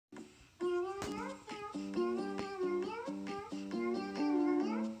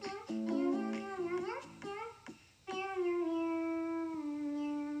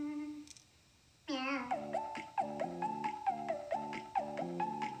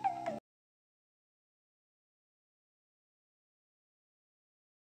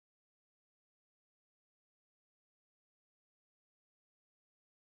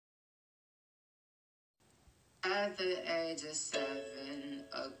At the age of 7,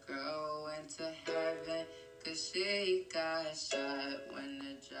 a girl went to heaven, 'cause she got shot when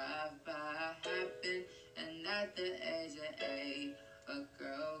the drive-by happened. And at the age of 8, a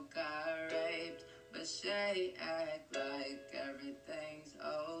girl got raped, but she act like everything's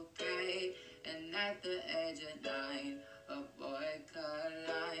okay. And at the age of 9, a boy cut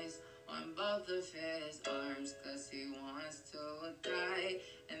lines on both of his arms, 'cause he wants to die.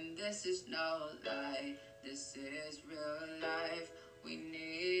 And this is no lie, this is real life. We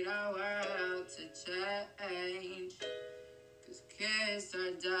need our world to change, 'cause kids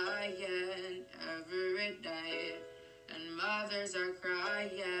are dying every day, and mothers are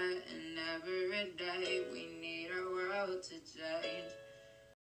crying every day. We need our world to change.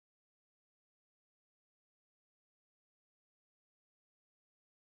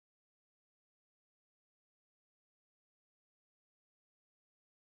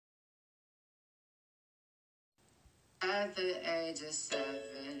 At the age of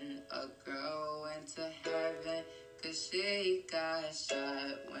 7, a girl went to heaven, 'cause she got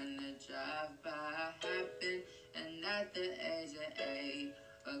shot when the drive-by happened. And at the age of 8,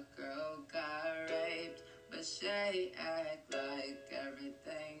 a girl got raped, but she act like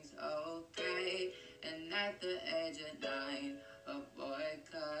everything's okay. And at the age of 9, a boy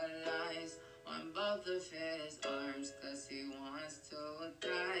cut lines on both of his arms, 'cause he wants to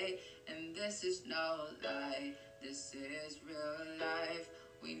die. And this is no lie, this is real life.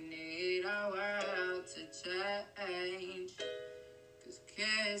 We need our world to change, 'cause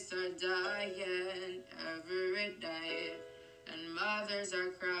kids are dying every day, and mothers are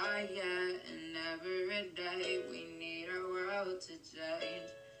crying